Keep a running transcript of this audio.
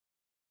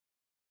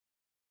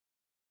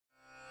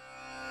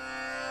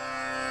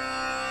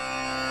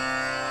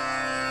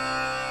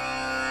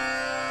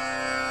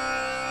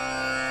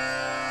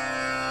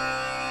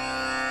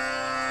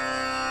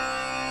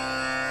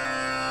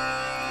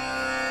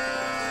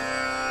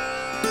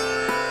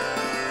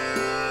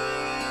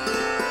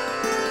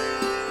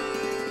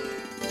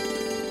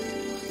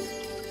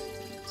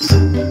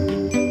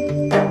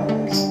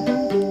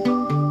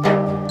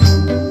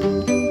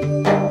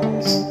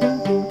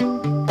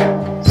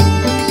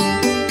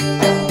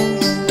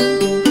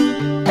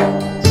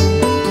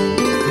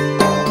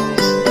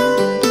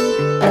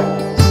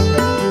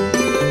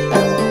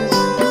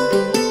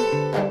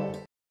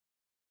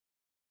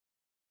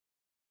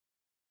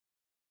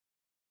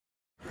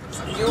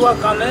युवा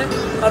कम है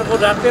और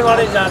बुढ़ापे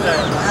वाले ज़्यादा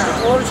है।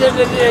 और से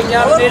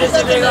क्या मेरे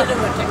से लेगा,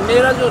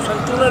 मेरा जो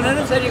संतुलन है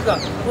ना शरीर का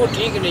वो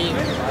ठीक नहीं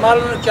है,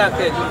 मालूम क्या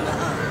कह दूँ,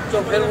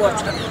 तो फिर वो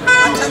अच्छा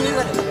नहीं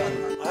लगता।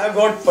 I have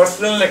got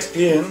personal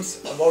experience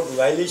about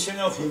violation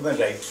of human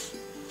rights.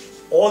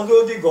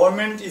 Although the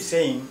government is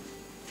saying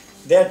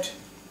that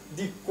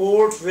the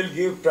courts will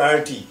give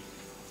priority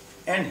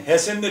and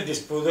hasten the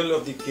disposal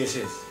of the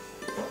cases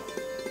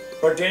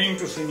pertaining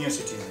to senior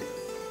citizens,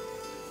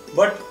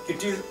 but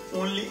it is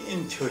only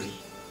in theory.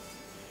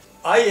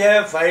 I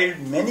have filed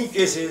many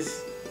cases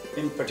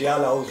in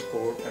Patiala House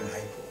Court and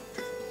High Court.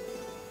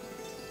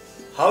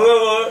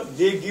 However,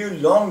 they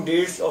give long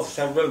dates of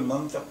several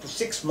months, up to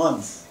 6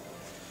 months.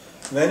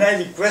 When I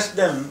request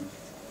them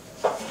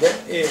that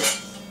a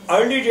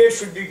early date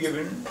should be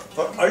given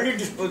for early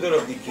disposal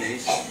of the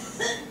case,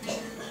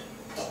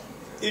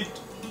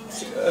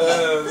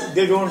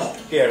 they don't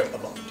care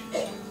about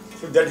it.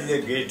 So that is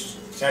a great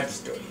sad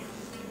story.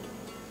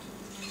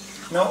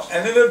 Now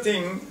another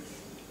thing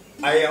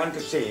I want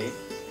to say,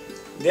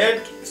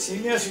 that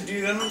senior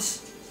citizens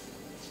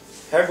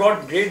have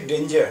got great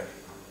danger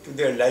to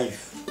their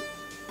life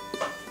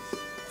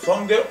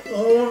from their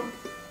own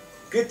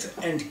kith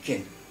and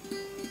kin.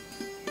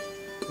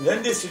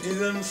 When the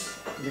citizens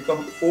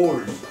become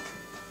old,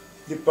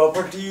 the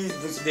properties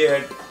which they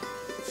had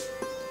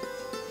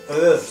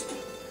possessed,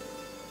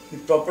 the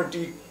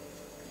property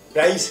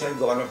price has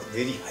gone up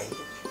very high.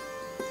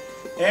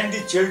 And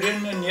the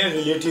children and their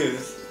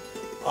relatives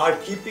are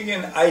keeping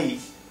an eye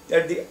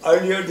that the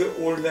earlier the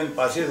old man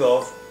passes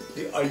off,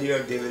 the earlier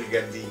they will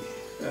get the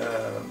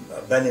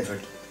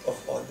benefit of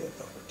all their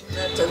property.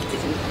 मैं चलती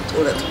हूँ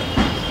थोड़ा थोड़ा,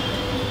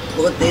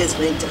 बहुत तेज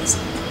नहीं चल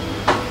सकती।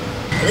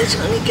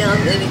 परेशानी क्या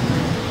मेरी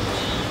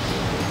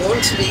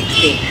बोन्स वीक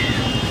थी,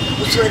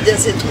 उस वजह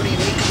से थोड़ी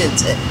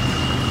वीकनेस है।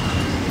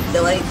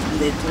 दवाई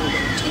लेती हूँ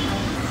ठीक,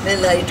 मैं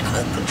लाइट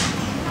खाती हूँ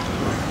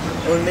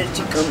और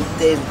मिर्ची कम,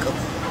 तेल कम।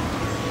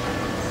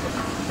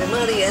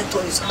 बीमारी है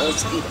थोड़ी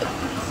सांस की,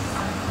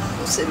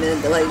 उससे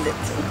मैं दवाई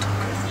लेती हूँ।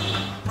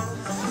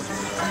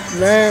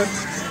 मैं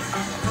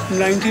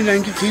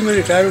 1993 में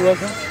रिटायर हुआ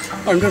था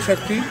under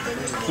secretary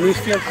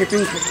ministry of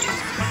fitting से।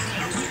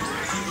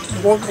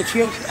 बहुत अच्छी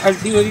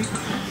हेल्थ थी मेरी।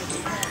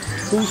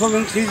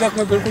 2003 तक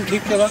मैं बिल्कुल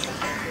ठीक चला।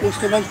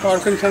 उसके बाद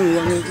पार्किंसन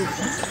हुआ मेरे को।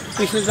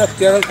 पिछले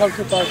 10-11 साल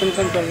से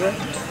पार्किंसन चल रहा है,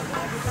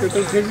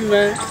 लेकिन फिर भी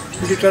मैं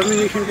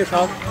डिटर्मिनेशन के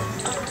साथ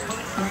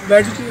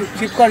बेड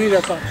चिपका नहीं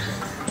रहता,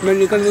 मैं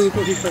निकलने की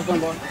कोशिश करता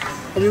हूँ बाहर।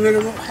 अभी मेरे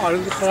को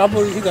हालत ख़राब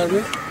हो रही थी घर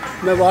में,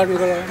 मैं बाहर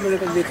निकल आया। मैंने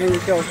कहा देखेंगे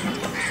क्या होता है।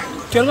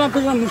 चलना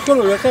फिरना मुश्किल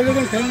हो जाता है,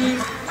 लेकिन फिर भी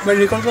मैं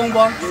निकलता हूँ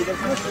बाहर।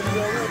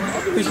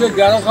 पिछले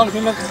 11 साल से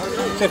मैं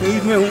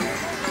तकलीफ में हूँ।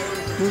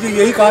 मुझे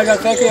यही कहा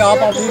जाता है कि आप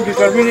अपनी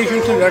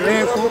डिटर्मिनेशन से लड़ रहे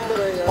हैं,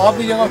 तो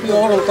आपकी जगह कोई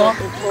और होता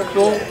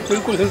तो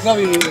बिल्कुल हिलता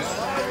भी नहीं है।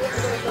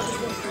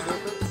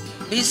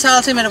 20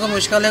 साल से मेरे को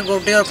मुश्किल है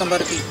गोड्डे और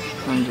कमर की,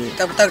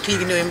 तब तक ठीक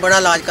नहीं हुई। बड़ा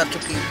इलाज कर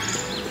चुकी हूँ,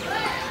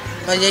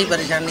 बस यही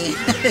परेशानी है।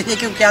 ये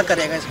क्यों क्या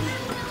करेगा इसमें।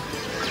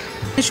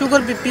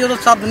 शुगर बीपी हो तो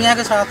सब दुनिया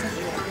के साथ है।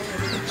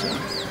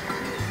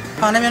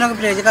 खाने में लोग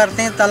परहेज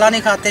करते हैं, तला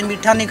नहीं खाते,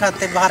 मीठा नहीं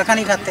खाते, बाहर का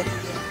नहीं खाते।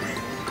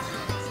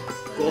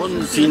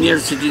 कौन सीनियर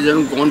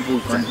सिटीजन कौन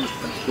पूछता है?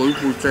 कोई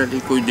पूछता है नहीं।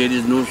 कोई there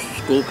is no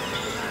scope,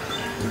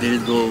 there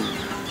is no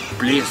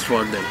place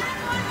for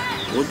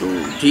that. वो तो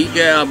ठीक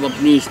है, आप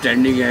अपनी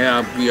स्टैंडिंग है,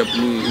 आपकी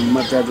अपनी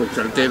हिम्मत है तो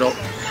चलते रहो,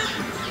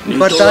 नहीं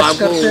तो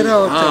आपको,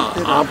 हाँ,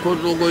 आपको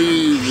तो कोई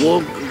वो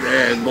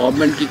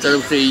गवर्नमेंट की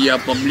तरफ से या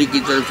पब्लिक की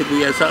तरफ से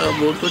कोई ऐसा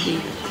वो तो नहीं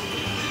है।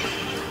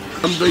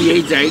 हम तो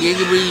यही चाहेंगे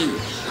कि भाई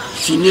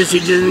सीनियर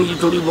सिटीजन की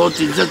थोड़ी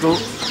बहुत इज्जत हो,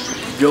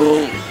 जो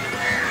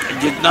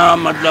जितना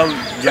मतलब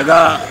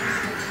जगह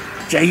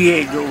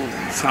चाहिए जो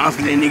सांस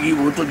लेने की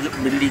वो तो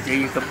मिलनी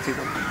चाहिए कम से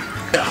कम।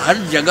 हर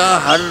जगह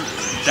हर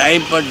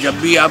टाइम पर जब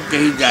भी आप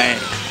कहीं जाएं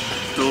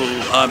तो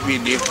आप ये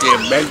देखते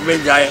हैं, बैंक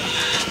में जाए,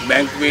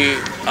 बैंक में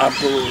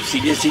आपको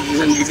सीनियर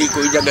सिटीजन के लिए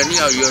कोई जगह नहीं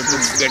आई, और to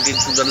get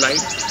into the line.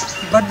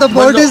 But the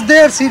board is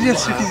there senior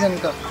citizen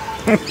का,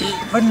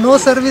 but no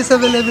service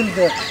available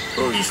there.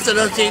 तो इस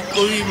तरह से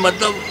कोई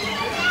मतलब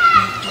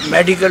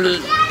मेडिकल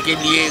के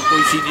लिए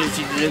कोई सीनियर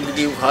सिटीजन के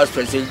लिए खास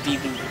फैसिलिटी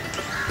नहीं है।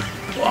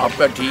 तो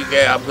आपका ठीक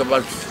है, आपके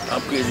पास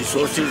आपके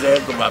रिसोर्सेज है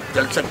तो आप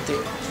चल सकते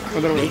हैं,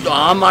 नहीं तो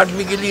आम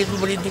आदमी के लिए तो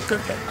बड़ी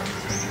दिक्कत है।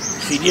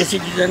 सीनियर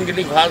सिटीजन के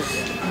लिए खास,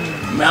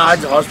 मैं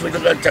आज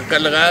हॉस्पिटल का चक्कर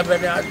लगाया,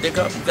 मैंने आज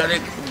देखा बेचारे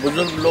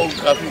बुजुर्ग लोग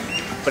काफ़ी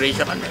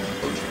परेशान हैं,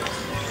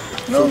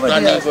 सुनता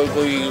नहीं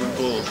कोई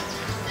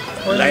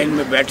उनको लाइन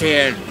में बैठे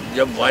हैं।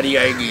 जब बारी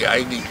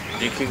आएगी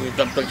देखेंगे,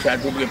 तब तक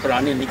शायद उनके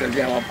प्राणी निकल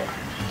जाए वहाँ पर।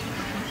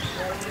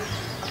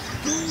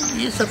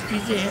 ये सब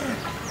चीज़ें हैं।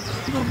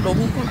 तो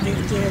लोगों को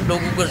देखते हैं,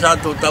 लोगों के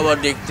साथ होता हुआ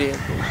देखते हैं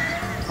तो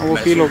वो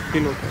फील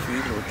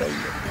होता ही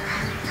है।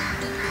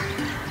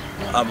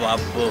 अब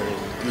आप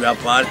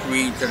व्यापार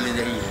भी चले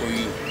जाइए, कोई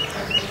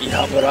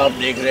यहाँ पर आप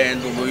देख रहे हैं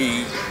तो कोई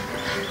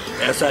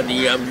ऐसा नहीं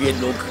है। अब ये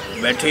लोग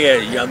बैठे हैं,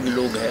 यंग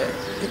लोग हैं,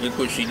 ये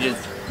कोई सीरियस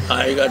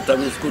आएगा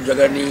तब इसको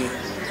जगह नहीं है,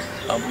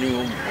 अपनी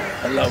वो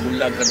हल्ला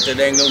गुल्ला करते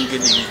रहेंगे, उनके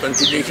लिए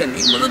कंसिडरेशन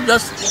नहीं। मतलब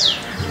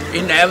just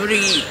in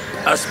every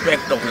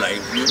aspect of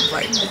life you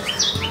find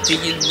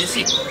thing is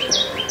missing.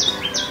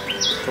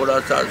 थोड़ा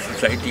सा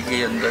सोसाइटी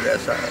के अंदर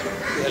ऐसा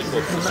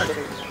होना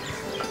चाहिए।